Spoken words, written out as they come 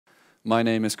My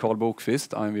name is Carl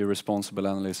Bokvist. I'm the responsible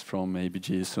analyst from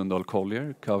ABG Sundal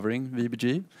Collier covering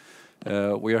VBG.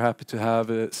 We are happy to have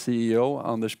CEO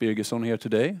Anders Birgersson here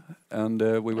today, and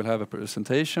we will have a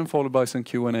presentation followed by some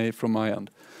Q&A from my end.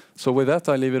 So with that,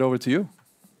 I leave it over to you.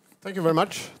 Thank you very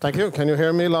much. Thank you. Can you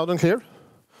hear me loud and clear?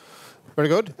 Very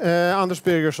good. Anders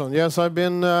Birgersson. Yes, I've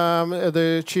been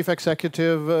the chief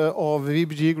executive of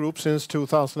VBG Group since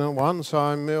 2001, so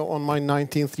I'm on my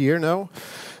 19th year now.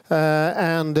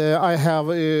 And I have,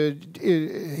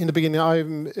 in the beginning,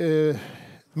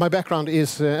 my background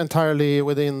is entirely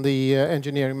within the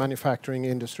engineering manufacturing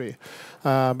industry.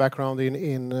 Background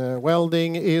in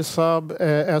welding, ESAB,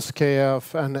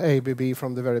 SKF, and ABB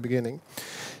from the very beginning.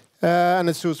 And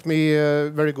it suits me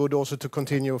very good also to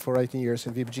continue for 18 years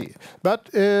in VBG. But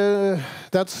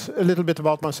that's a little bit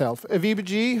about myself.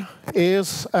 VBG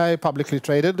is a publicly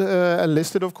traded and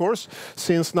listed, of course,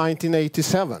 since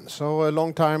 1987. So a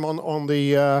long time on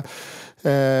the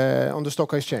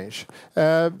stock exchange.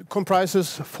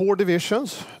 Comprises 4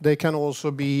 divisions. They can also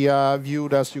be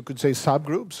viewed as, you could say,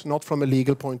 subgroups, not from a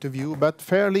legal point of view, but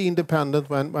fairly independent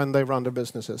when they run their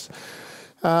businesses.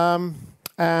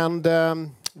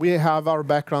 We have our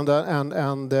background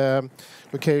and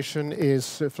location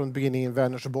is from the beginning in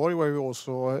Vänersborg, where we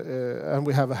also and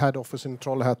we have a head office in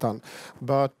Trollhättan.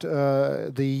 But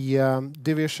the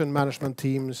division management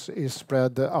teams is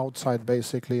spread outside,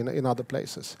 basically in other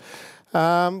places.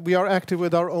 We are active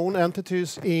with our own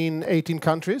entities in 18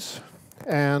 countries,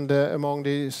 and among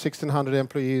the 1,600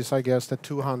 employees, I guess that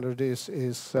 200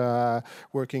 is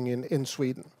working in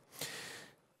Sweden.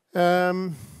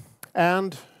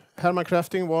 And Herman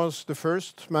Kräfting was the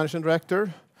first managing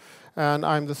director, and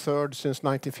I'm the third since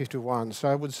 1951. So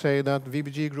I would say that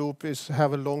VBG Group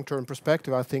have a long-term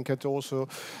perspective. I think it also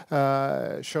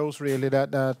shows really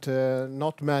that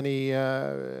not many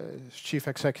chief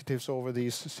executives over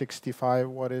these 65,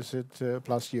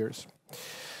 plus years.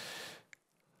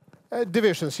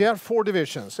 Divisions, yeah, 4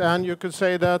 divisions. And you could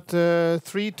say that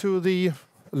 3 to the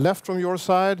left from your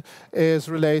side is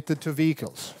related to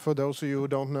vehicles, for those of you who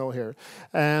don't know here.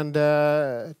 And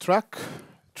truck,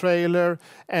 trailer,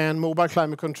 and mobile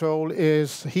climate control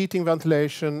is heating,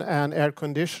 ventilation, and air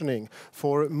conditioning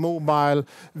for mobile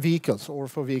vehicles or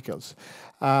for vehicles.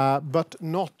 But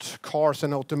not cars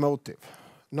and automotive.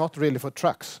 Not really for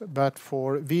trucks, but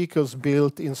for vehicles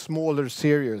built in smaller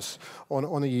series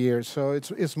on a year. So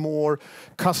it's more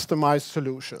customized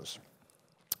solutions.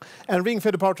 And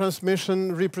ring-fed power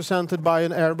transmission represented by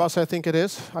an Airbus, I think it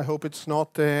is. I hope it's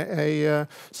not a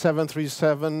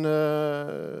 737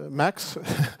 MAX.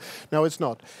 No, it's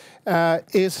not.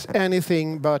 Is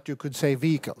anything but, you could say,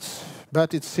 vehicles.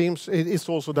 But it seems it's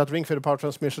also that ring-fed power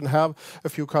transmission have a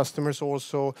few customers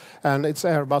also, and it's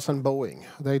Airbus and Boeing.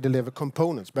 They deliver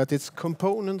components, but it's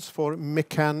components for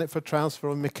transfer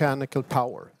of mechanical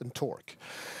power and torque.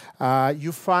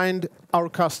 You find our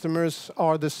customers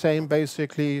are the same,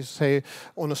 basically, say,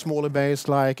 on a smaller base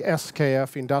like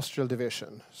SKF Industrial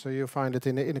Division. So you find it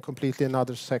in a completely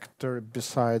another sector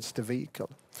besides the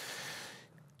vehicle.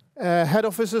 Head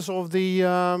offices of the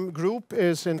group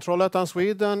is in Trollhättan,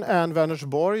 Sweden, and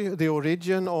Vänersborg. The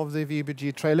origin of the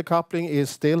VBG trailer coupling is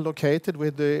still located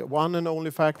with the one and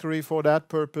only factory for that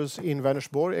purpose in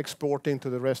Vänersborg, exporting to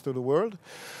the rest of the world.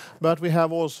 But we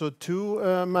have also 2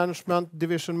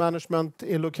 division management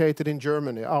located in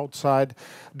Germany, outside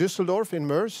Düsseldorf in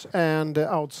Mörs and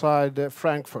outside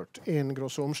Frankfurt in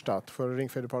Groß-Umstadt for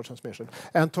ring-fed power transmission.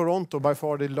 And Toronto, by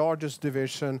far the largest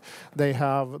division, they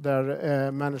have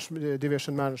their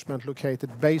division management located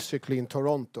basically in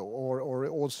Toronto, or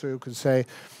also you could say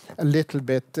a little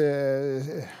bit,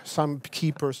 some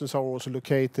key persons are also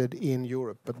located in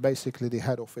Europe, but basically the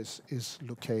head office is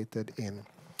located in.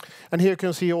 And here you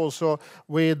can see also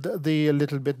with the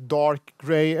little bit dark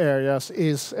gray areas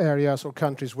is areas or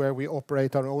countries where we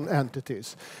operate our own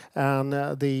entities. And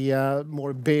the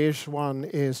more beige one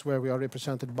is where we are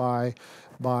represented by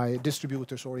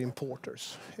distributors or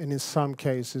importers. And in some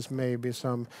cases maybe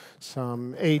some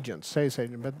agents, sales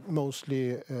agents, but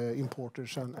mostly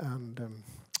importers and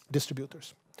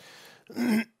distributors.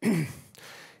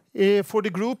 For the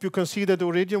group, you can see that the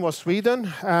origin was Sweden,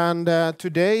 and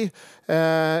today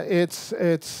it's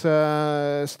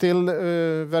still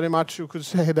very much, you could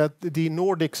say that the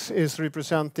Nordics is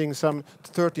representing some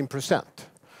 13%.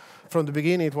 From the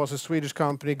beginning, it was a Swedish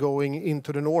company going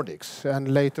into the Nordics, and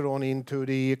later on into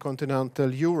the continental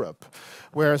Europe,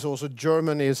 whereas also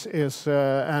Germany is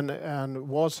and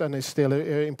was and is still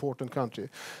an important country.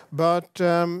 But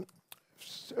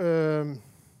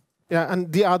yeah,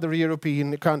 and the other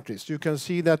European countries. You can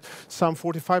see that some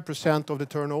 45% of the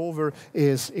turnover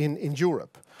is in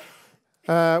Europe.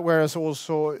 Whereas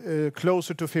also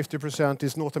closer to 50%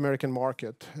 is North American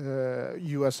market,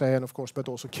 USA and of course, but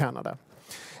also Canada.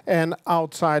 And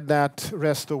outside that,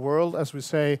 rest of the world, as we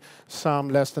say, some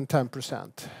less than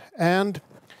 10%. And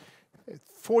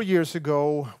 4 years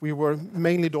ago, we were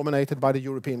mainly dominated by the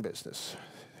European business.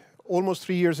 Almost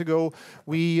 3 years ago,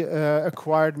 we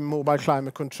acquired Mobile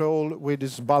Climate Control with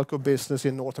its bulk of business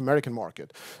in North American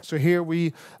market. So here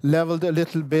we leveled a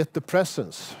little bit the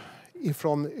presence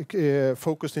from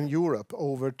focused in Europe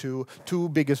over to two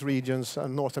biggest regions,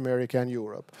 North America and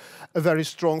Europe. A very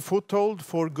strong foothold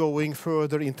for going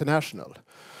further international.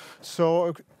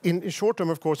 So in short term,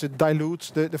 of course, it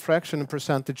dilutes the fraction and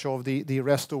percentage of the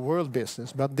rest of the world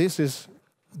business. But this is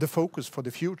the focus for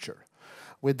the future.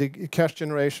 With the cash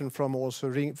generation from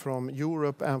also from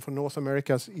Europe and from North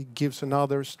America, it gives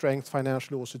another strength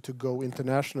financially also to go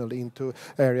international into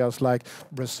areas like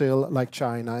Brazil, like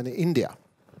China and India.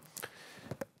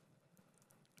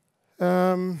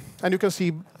 And you can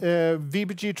see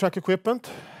VBG truck equipment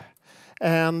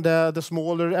and the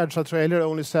smaller edge trailer,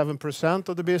 only 7%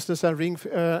 of the business,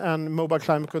 and Mobile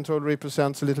Climate Control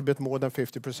represents a little bit more than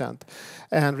 50%,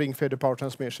 and ring feeder power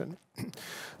transmission.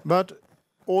 But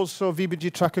also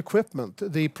VBG truck equipment,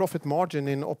 the profit margin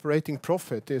in operating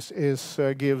profit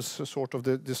gives sort of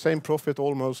the same profit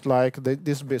almost like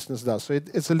this business does. So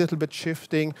it's a little bit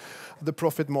shifting the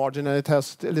profit margin, and it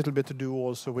has a little bit to do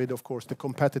also with, of course, the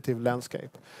competitive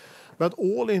landscape. But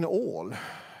all in all,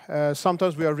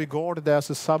 sometimes we are regarded as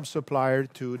a sub-supplier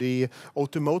to the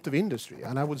automotive industry,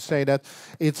 and I would say that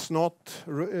it's not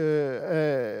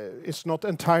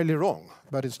entirely wrong,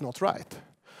 but it's not right.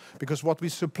 Because what we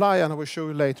supply, and I will show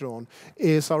you later on,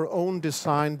 is our own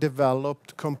design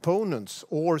developed components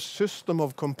or system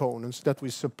of components that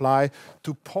we supply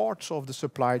to parts of the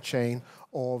supply chain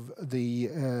of the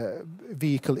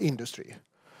vehicle industry.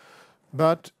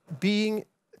 But being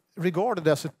regarded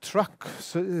as a truck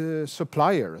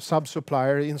supplier,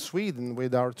 sub-supplier in Sweden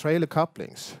with our trailer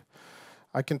couplings,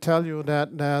 I can tell you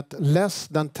that less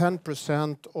than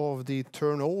 10% of the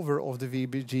turnover of the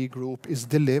VBG group is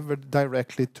delivered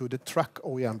directly to the truck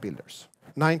OEM builders.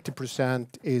 90%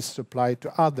 is supplied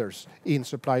to others in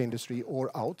supply industry or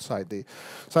outside the.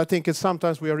 So I think it's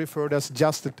sometimes we are referred as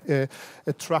just a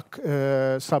truck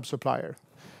sub-supplier.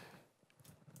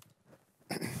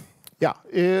 Yeah,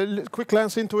 quick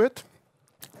glance into it.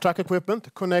 Truck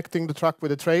equipment, connecting the truck with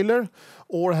the trailer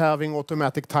or having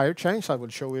automatic tire change. I will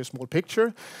show you a small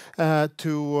picture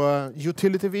to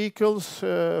utility vehicles,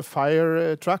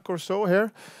 fire truck or so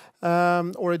here,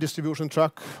 or a distribution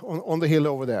truck on the hill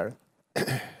over there.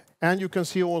 And you can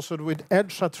see also with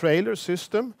EDSA trailer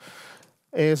system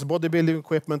is bodybuilding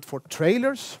equipment for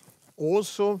trailers,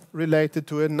 also related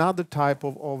to another type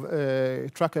of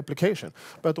truck application,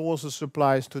 but also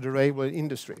supplies to the railway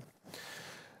industry.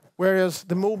 Whereas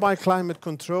the Mobile Climate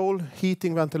Control,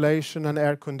 heating, ventilation and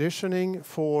air conditioning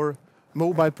for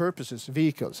mobile purposes,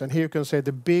 vehicles. And here you can say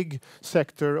the big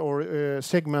sector or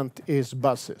segment is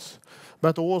buses,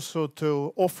 but also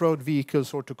to off-road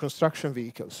vehicles or to construction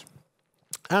vehicles.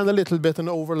 And a little bit an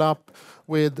overlap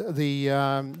with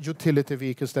the utility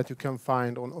vehicles that you can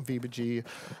find on VBG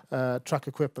truck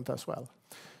equipment as well.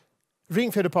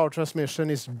 Ring feeder power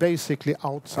transmission is basically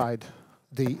outside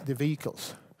the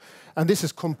vehicles. And this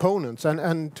is components,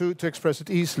 and to express it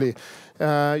easily,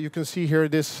 you can see here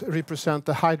this represents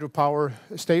the hydropower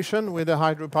station with a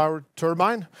hydropower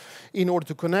turbine. In order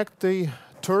to connect the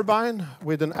turbine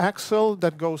with an axle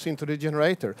that goes into the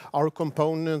generator, our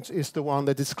component is the one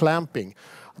that is clamping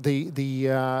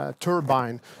the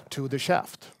turbine to the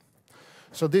shaft.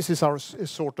 So this is our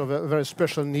sort of a very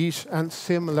special niche, and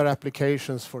similar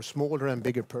applications for smaller and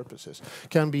bigger purposes.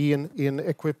 Can be in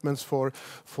equipments for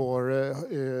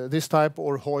this type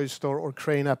or hoist or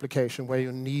crane application where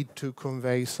you need to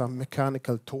convey some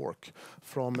mechanical torque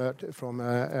from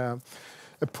a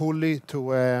pulley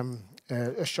to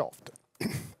a shaft.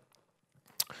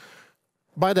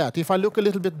 By that, if I look a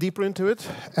little bit deeper into it,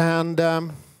 and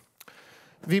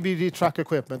VBG truck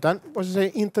equipment, and what is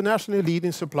an internationally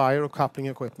leading supplier of coupling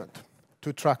equipment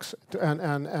to trucks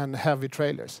and heavy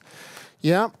trailers.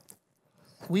 Yeah,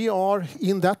 we are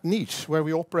in that niche where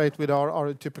we operate with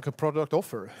our typical product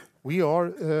offer. We are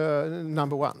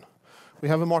number one. We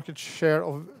have a market share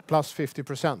of plus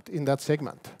 50% in that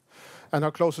segment. And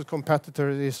our closest competitor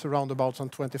is around about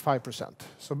some 25%.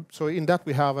 So in that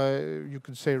we have you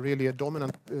could say really a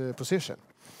dominant position.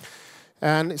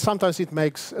 And sometimes it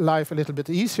makes life a little bit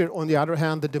easier. On the other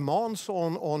hand, the demands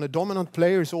on a dominant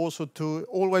player is also to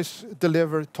always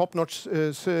deliver top-notch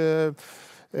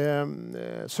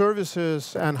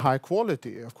services and high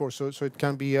quality, of course. So it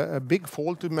can be a big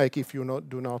fault to make if you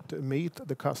do not meet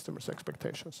the customer's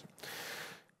expectations.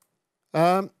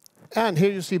 And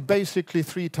here you see basically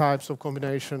 3 types of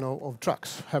combination of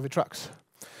trucks, heavy trucks.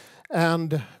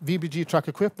 And VBG truck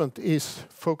equipment is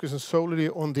focusing solely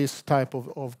on this type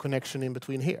of connection in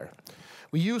between here.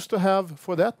 We used to have,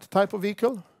 for that type of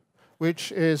vehicle,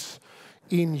 which is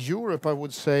in Europe, I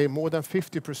would say, more than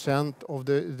 50% of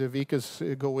the vehicles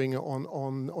going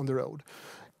on the road.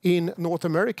 In North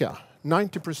America,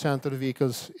 90% of the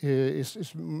vehicles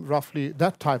is roughly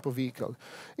that type of vehicle.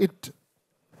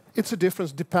 It's a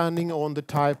difference depending on the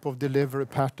type of delivery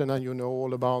pattern, and you know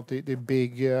all about the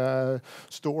big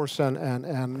stores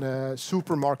and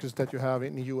supermarkets that you have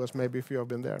in the US, maybe if you have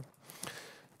been there.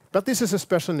 But this is a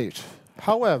special niche.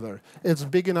 However, it's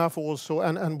big enough also,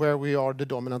 and where we are the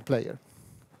dominant player.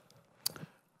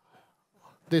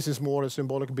 This is more a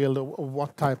symbolic build of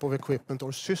what type of equipment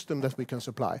or system that we can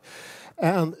supply.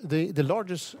 And the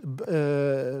largest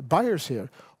buyers here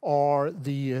are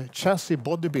the chassis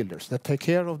bodybuilders that take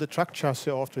care of the truck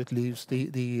chassis after it leaves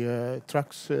the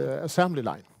truck's assembly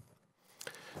line.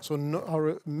 So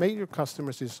our major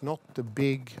customers is not the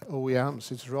big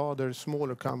OEMs, it's rather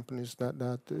smaller companies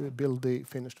that build the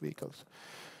finished vehicles.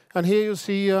 And here you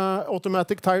see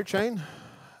automatic tire chain.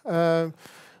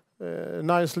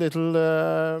 Nice little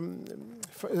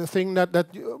thing that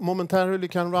momentarily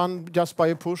can run just by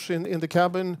a push in the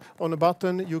cabin on a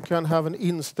button. You can have an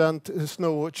instant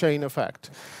snow chain effect.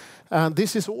 And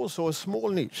this is also a small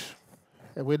niche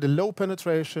with a low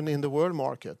penetration in the world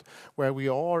market where we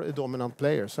are a dominant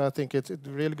player. So I think it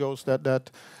really goes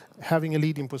that having a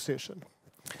leading position.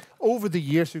 Over the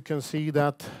years you can see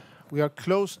that we are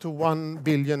close to 1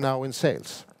 billion now in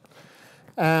sales.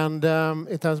 And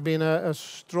it has been a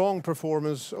strong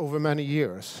performance over many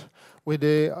years with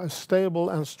a stable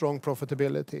and strong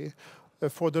profitability.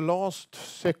 For the last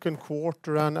second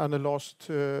quarter and the last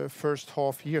first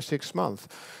half year, 6 months,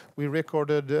 we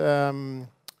recorded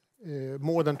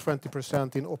more than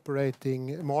 20% in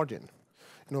operating margin,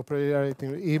 in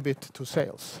operating EBIT to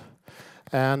sales.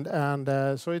 And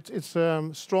so it's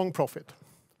strong profit.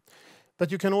 But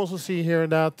you can also see here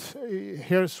that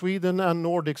here Sweden and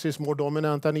Nordics is more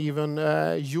dominant, and even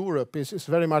Europe is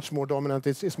very much more dominant.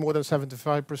 It's more than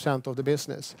 75% of the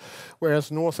business. Whereas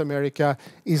North America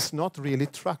is not really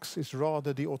trucks, it's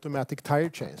rather the automatic tire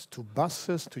chains to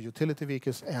buses, to utility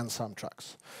vehicles and some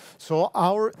trucks. So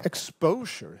our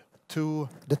exposure to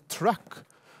the truck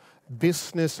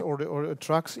business or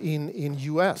trucks in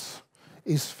US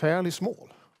is fairly small.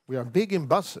 We are big in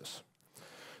buses.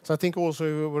 So I think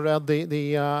also we read the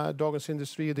Dagens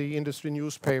Industri, the industry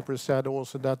newspaper said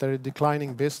also that there is a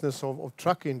declining business of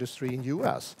truck industry in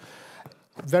US.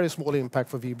 Very small impact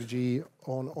for VBG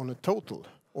on a total.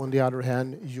 On the other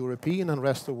hand, European and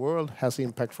rest of the world has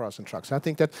impact for us in trucks. I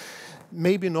think that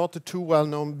maybe not a too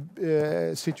well-known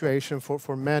situation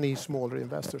for many smaller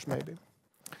investors maybe.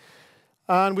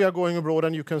 And we are going abroad,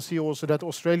 and you can see also that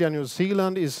Australia and New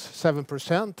Zealand is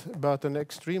 7%, but an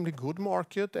extremely good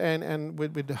market and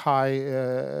with high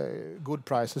good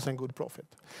prices and good profit.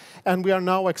 And we are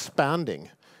now expanding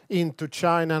into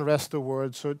China and rest of the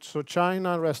world. So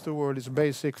China and rest of the world is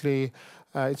basically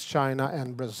it's China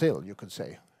and Brazil, you could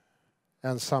say,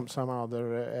 and some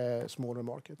other smaller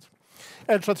markets.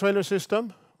 Ultra trailer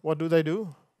system, what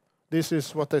do? This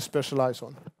is what they specialize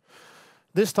on.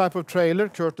 This type of trailer,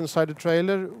 curtain-sided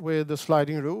trailer with a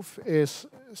sliding roof, is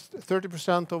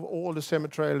 30% of all the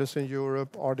semi-trailers in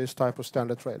Europe are this type of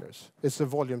standard trailers. It's a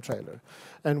volume trailer,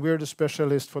 and we're the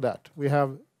specialist for that. We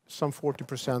have some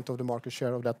 40% of the market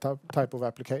share of that type of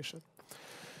application.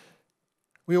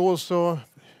 We also,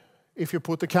 if you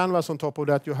put the canvas on top of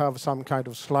that, you have some kind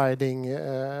of sliding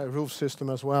roof system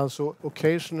as well. So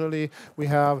occasionally we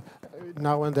have,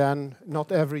 now and then,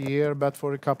 not every year, but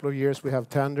for a couple of years, we have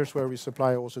tenders where we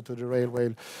supply also to the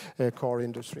railway car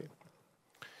industry.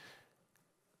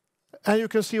 And you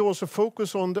can see also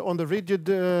focus on the rigid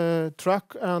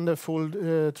truck and the full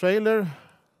trailer.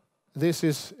 This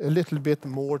is a little bit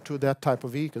more to that type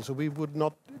of vehicle. So we would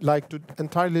not like to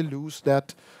entirely lose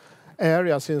that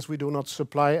area since we do not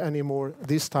supply anymore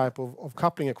this type of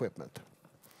coupling equipment.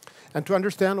 And to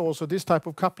understand also this type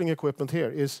of coupling equipment here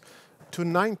is to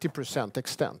 90%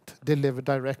 extent delivered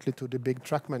directly to the big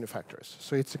truck manufacturers.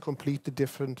 So it's a completely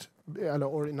different,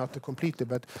 or not a completely,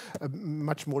 but a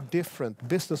much more different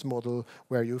business model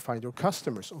where you find your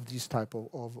customers of these type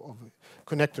of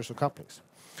connectors or couplings.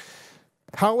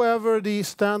 However, the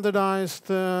standardized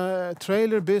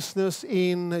trailer business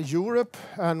in Europe,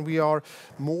 and we are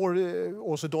more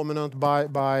also dominant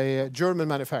by German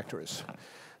manufacturers.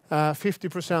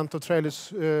 50% of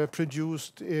trailers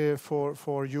produced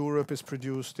for Europe is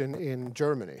produced in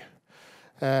Germany.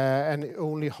 And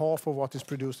only half of what is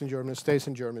produced in Germany stays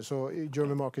in Germany. So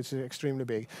German market is extremely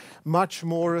big. Much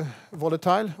more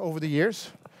volatile over the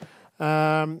years.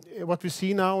 What we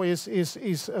see now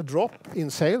is a drop in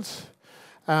sales.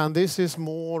 And this is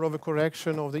more of a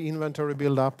correction of the inventory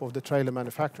build-up of the trailer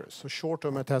manufacturers. So short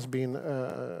term it has been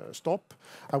stop.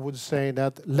 I would say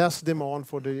that less demand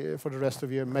for the rest of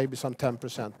the year, maybe some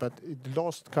 10%. But the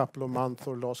last couple of months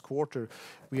or last quarter,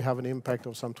 we have an impact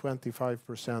of some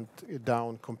 25%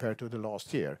 down compared to the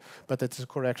last year. But it's a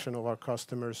correction of our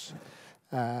customers'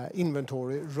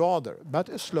 inventory rather, but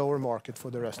a slower market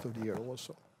for the rest of the year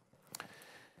also.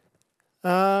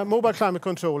 Mobile climate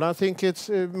control. I think it's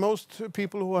most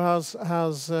people who has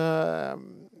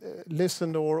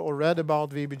listened or read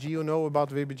about VBG or know about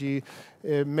VBG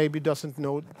maybe doesn't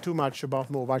know too much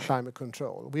about mobile climate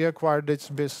control. We acquired this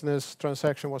business.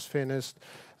 Transaction was finished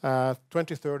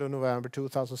 23rd of November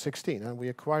 2016, and we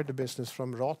acquired the business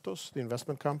from Ratos, the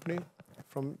investment company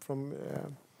from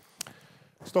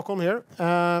Stockholm here.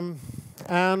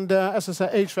 And as I say,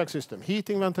 HVAC system,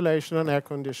 heating, ventilation, and air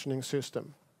conditioning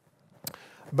system.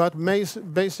 But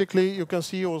basically, you can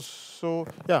see also,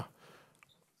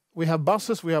 we have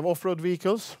buses, we have off-road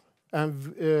vehicles,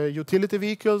 and utility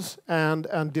vehicles,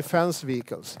 and defense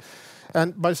vehicles.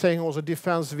 And by saying also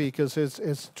defense vehicles,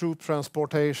 it's troop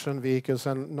transportation vehicles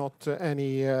and not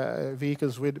any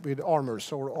vehicles with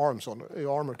armors or arms on.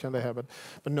 Armor can they have it,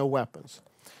 but no weapons.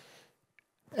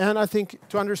 And I think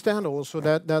to understand also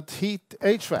that heat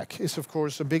HVAC is of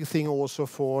course a big thing also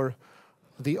for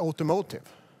the automotive.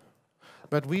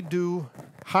 But we do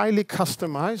highly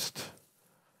customized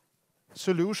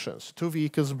solutions to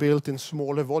vehicles built in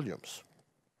smaller volumes.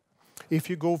 If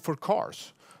you go for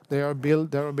cars, they are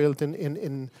built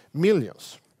in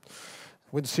millions,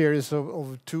 with series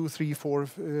of 2, 3,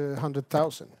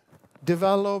 400,000,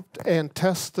 developed and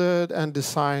tested and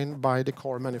designed by the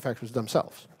car manufacturers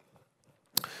themselves.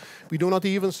 We do not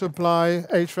even supply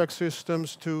HVAC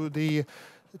systems to the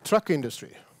truck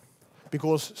industry,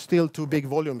 because still too big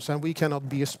volumes, and we cannot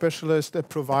be a specialist, a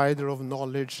provider of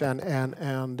knowledge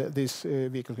and this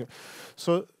vehicle.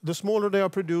 So the smaller they are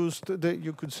produced,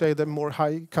 you could say the more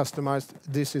high customized,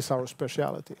 this is our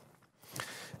speciality.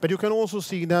 But you can also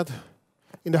see that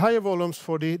in the higher volumes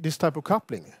for this type of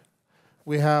coupling,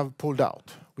 we have pulled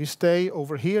out. We stay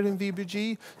over here in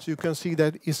VBG, so you can see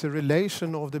that it's a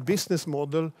relation of the business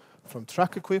model from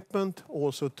truck equipment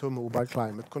also to mobile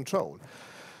climate control.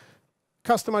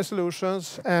 Customized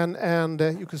solutions and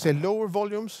you can say lower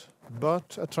volumes,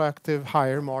 but attractive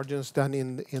higher margins than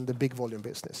in the big volume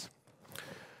business.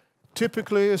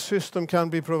 Typically, a system can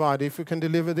be provided. If we can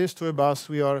deliver this to a bus,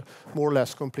 we are more or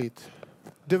less complete.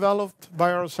 Developed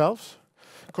by ourselves.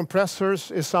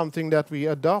 Compressors is something that we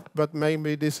adopt, but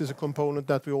maybe this is a component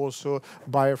that we also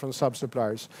buy from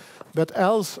sub-suppliers. But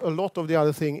else, a lot of the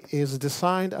other thing is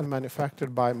designed and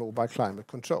manufactured by mobile climate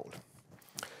control.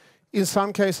 In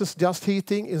some cases, just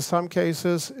heating. In some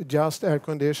cases, just air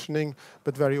conditioning,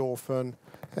 but very often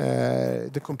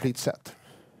the complete set.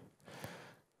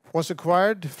 Was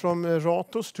acquired from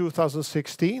Ratos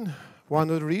 2016. One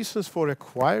of the reasons for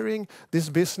acquiring this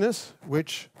business,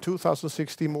 which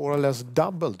 2016 more or less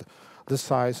doubled the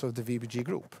size of the VBG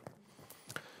group,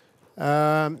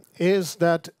 is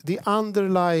that the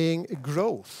underlying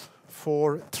growth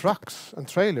for trucks and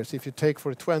trailers, if you take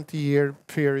for a 20-year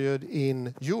period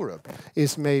in Europe,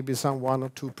 is maybe some 1 or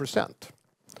 2%.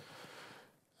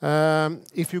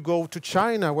 If you go to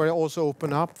China, where I also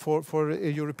open up for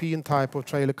a European type of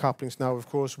trailer couplings now, of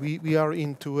course, we are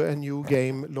into a new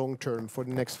game long term for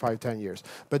the next 5-10 years.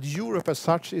 But Europe as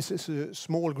such is a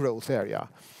small growth area.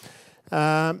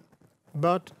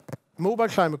 But mobile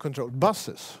climate control,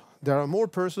 buses, there are more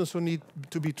persons who need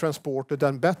to be transported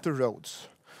and better roads.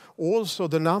 Also,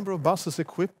 the number of buses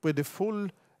equipped with a full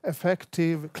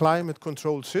effective climate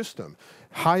control system,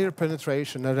 higher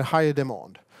penetration and a higher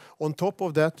demand. On top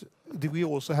of that, we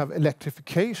also have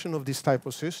electrification of this type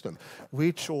of system,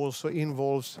 which also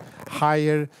involves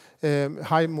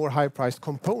more high-priced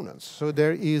components. So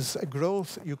there is a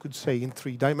growth, you could say, in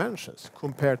 3 dimensions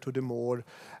compared to the more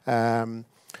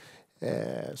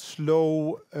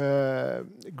slow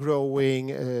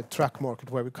growing truck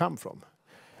market where we come from.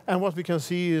 And what we can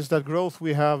see is that growth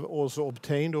we have also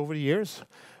obtained over the years,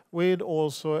 with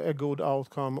also a good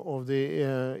outcome of the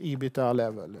EBITDA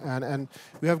level. And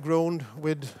we have grown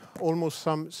with almost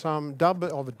some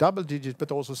double digit,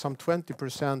 but also some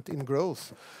 20% in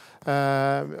growth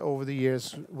over the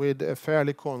years with a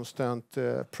fairly constant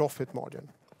profit margin.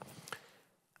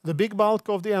 The big bulk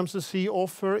of the MCC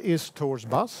offer is towards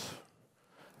bus.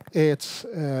 It's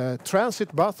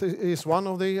transit bus is one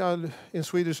of the in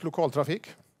Swedish lokaltrafik.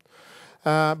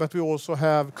 But we also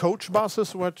have coach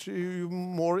buses, what you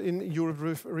more in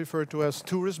Europe refer to as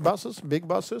tourist buses, big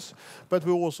buses. But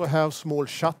we also have small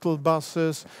shuttle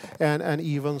buses and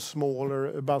even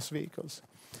smaller bus vehicles.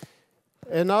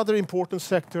 Another important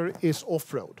sector is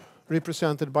off-road,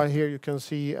 represented by here you can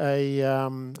see a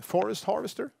forest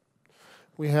harvester.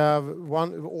 We have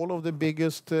all of the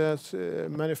biggest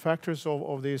manufacturers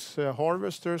of these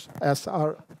harvesters as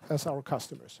our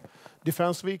customers.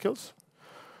 Defense vehicles.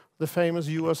 The famous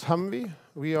US Humvee,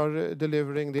 we are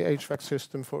delivering the HVAC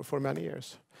system for many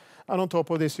years. And on top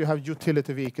of this, you have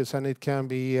utility vehicles, and it can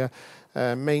be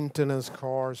maintenance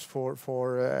cars for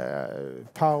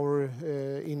power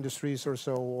industries or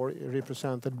so, or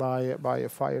represented by a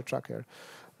fire truck here.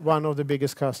 One of the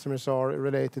biggest customers are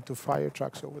related to fire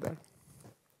trucks over there.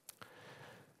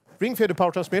 Ring-fed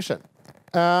power transmission.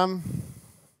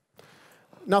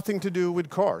 Nothing to do with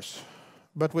cars,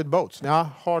 but with boats. Nah,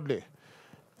 hardly.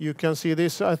 You can see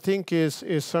this, I think, is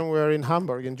somewhere in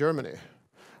Hamburg, in Germany.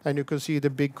 And you can see the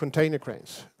big container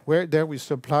cranes. There we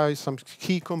supply some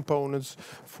key components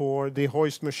for the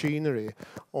hoist machinery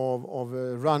of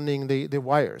running the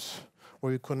wires,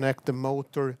 where you connect the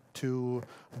motor to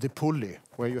the pulley,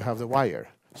 where you have the wire.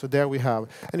 So there we have,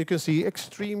 and you can see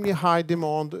extremely high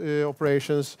demand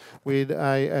operations with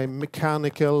a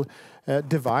mechanical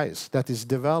device that is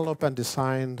developed and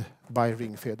designed by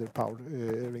ring-fed power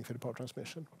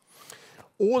transmission.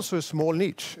 Also a small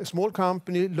niche, a small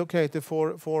company located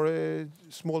for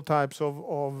small types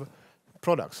of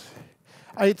products.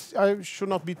 I should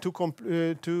not be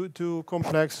too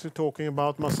complex talking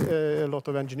about a lot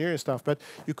of engineering stuff, but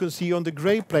you can see on the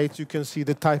gray plate, you can see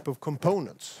the type of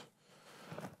components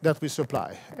that we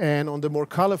supply. And on the more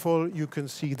colorful, you can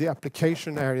see the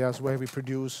application areas where we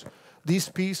produce these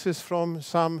pieces from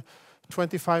some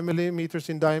 25 millimeters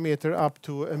in diameter up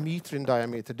to a meter in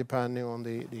diameter, depending on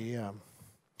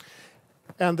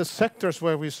and the sectors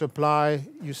where we supply,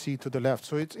 you see to the left.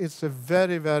 So it's a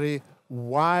very, very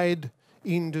wide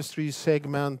industry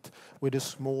segment with a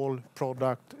small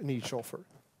product niche offer.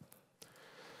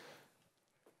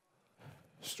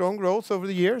 Strong growth over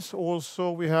the years.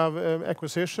 Also, we have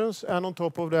acquisitions, and on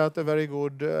top of that, a very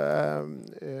good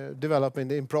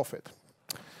development in profit.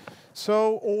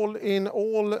 So all in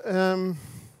all,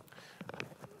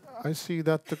 I see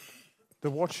that the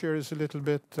watch here is a little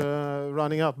bit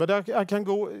running out. But I can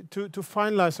go to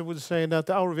finalize. I would say that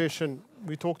our vision,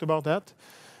 we talked about that,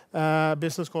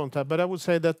 business contact. But I would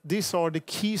say that these are the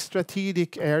key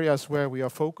strategic areas where we are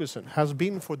focusing. Has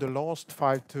been for the last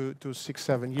 5 to 6,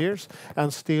 7 years,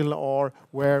 and still are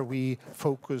where we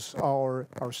focus our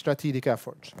strategic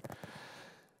efforts.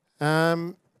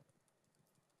 And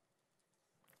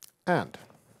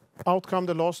outcome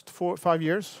the last 4 or 5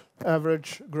 years,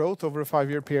 average growth over a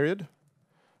 5-year period.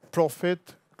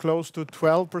 Profit close to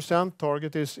 12%,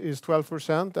 target is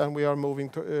 12%, and we are moving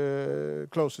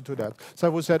closer to that. So I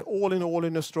would say all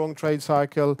in a strong trade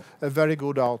cycle, a very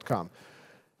good outcome.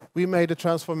 We made a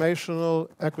transformational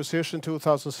acquisition in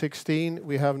 2016.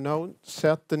 We have now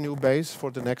set the new base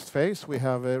for the next phase. We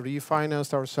have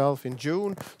refinanced ourselves in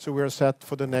June, so we are set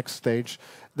for the next stage.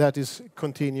 That is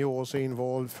continue also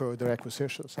involve further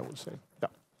acquisitions, I would say. Yeah,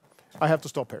 I have to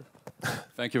stop here.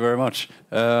 Thank you very much.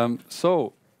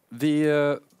 So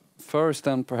the first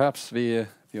and perhaps the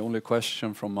only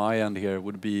question from my end here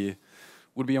would be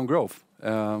on growth.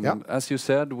 As you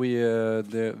said,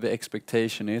 the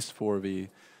expectation is for the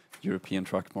European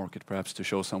truck market perhaps to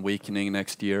show some weakening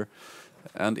next year.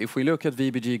 And if we look at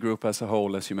VBG Group as a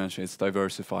whole, as you mentioned, it's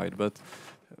diversified. But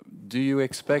do you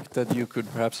expect that you could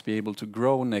perhaps be able to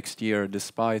grow next year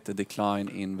despite the decline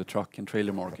in the truck and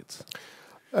trailer markets?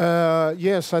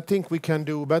 Yes, I think we can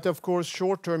do. But of course,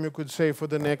 short term, you could say for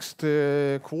the next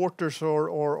quarters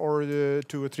or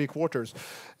 2 or 3 quarters,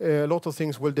 a lot of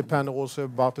things will depend also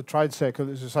about the trade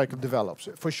cycle as the cycle develops,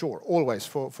 for sure, always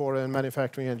for a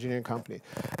manufacturing engineering company.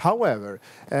 However,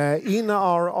 in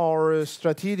our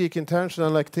strategic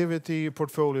intentional activity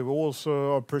portfolio, we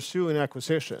also are pursuing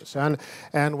acquisitions.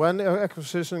 And when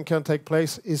acquisition can take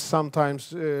place is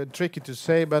sometimes tricky to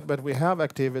say, but we have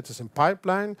activities in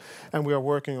pipeline, and we are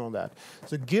working on that.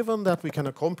 So given that we can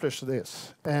accomplish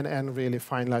this and really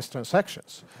finalize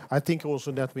transactions, I think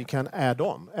also that we can add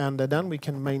on, and then we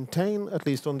can maintain at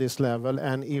least on this level.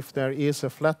 And if there is a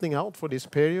flattening out for this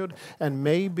period and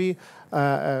maybe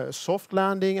a soft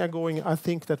landing and going, I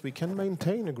think that we can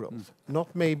maintain a growth.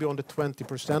 Not maybe on the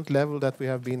 20% level that we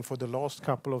have been for the last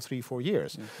couple of 3-4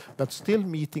 years, but still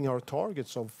meeting our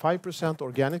targets of 5%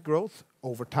 organic growth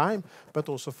over time, but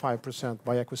also 5%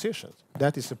 by acquisitions.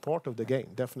 That is a part of the game,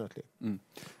 definitely.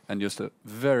 And just a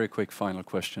very quick final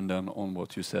question then on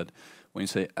what you said. When you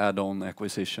say add-on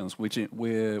acquisitions,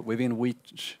 within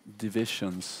which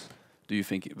divisions do you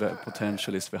think the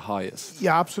potential is the highest?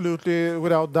 Yeah, absolutely,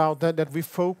 without doubt, that we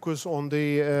focus on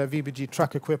the VBG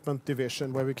truck equipment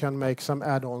division, where we can make some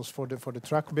add-ons for the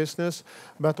truck business,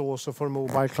 but also for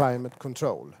mobile climate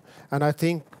control. And I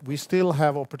think we still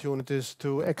have opportunities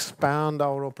to expand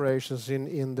our operations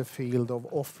in the field of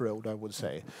off-road, I would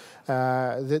say.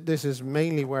 This is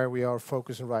mainly where we are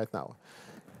focusing right now.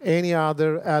 Any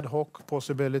other ad hoc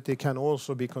possibility can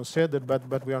also be considered,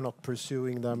 but we are not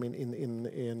pursuing them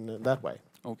in that way.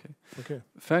 Okay. Okay.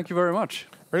 Thank you very much.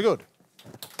 Very good.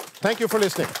 Thank you for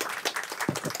listening.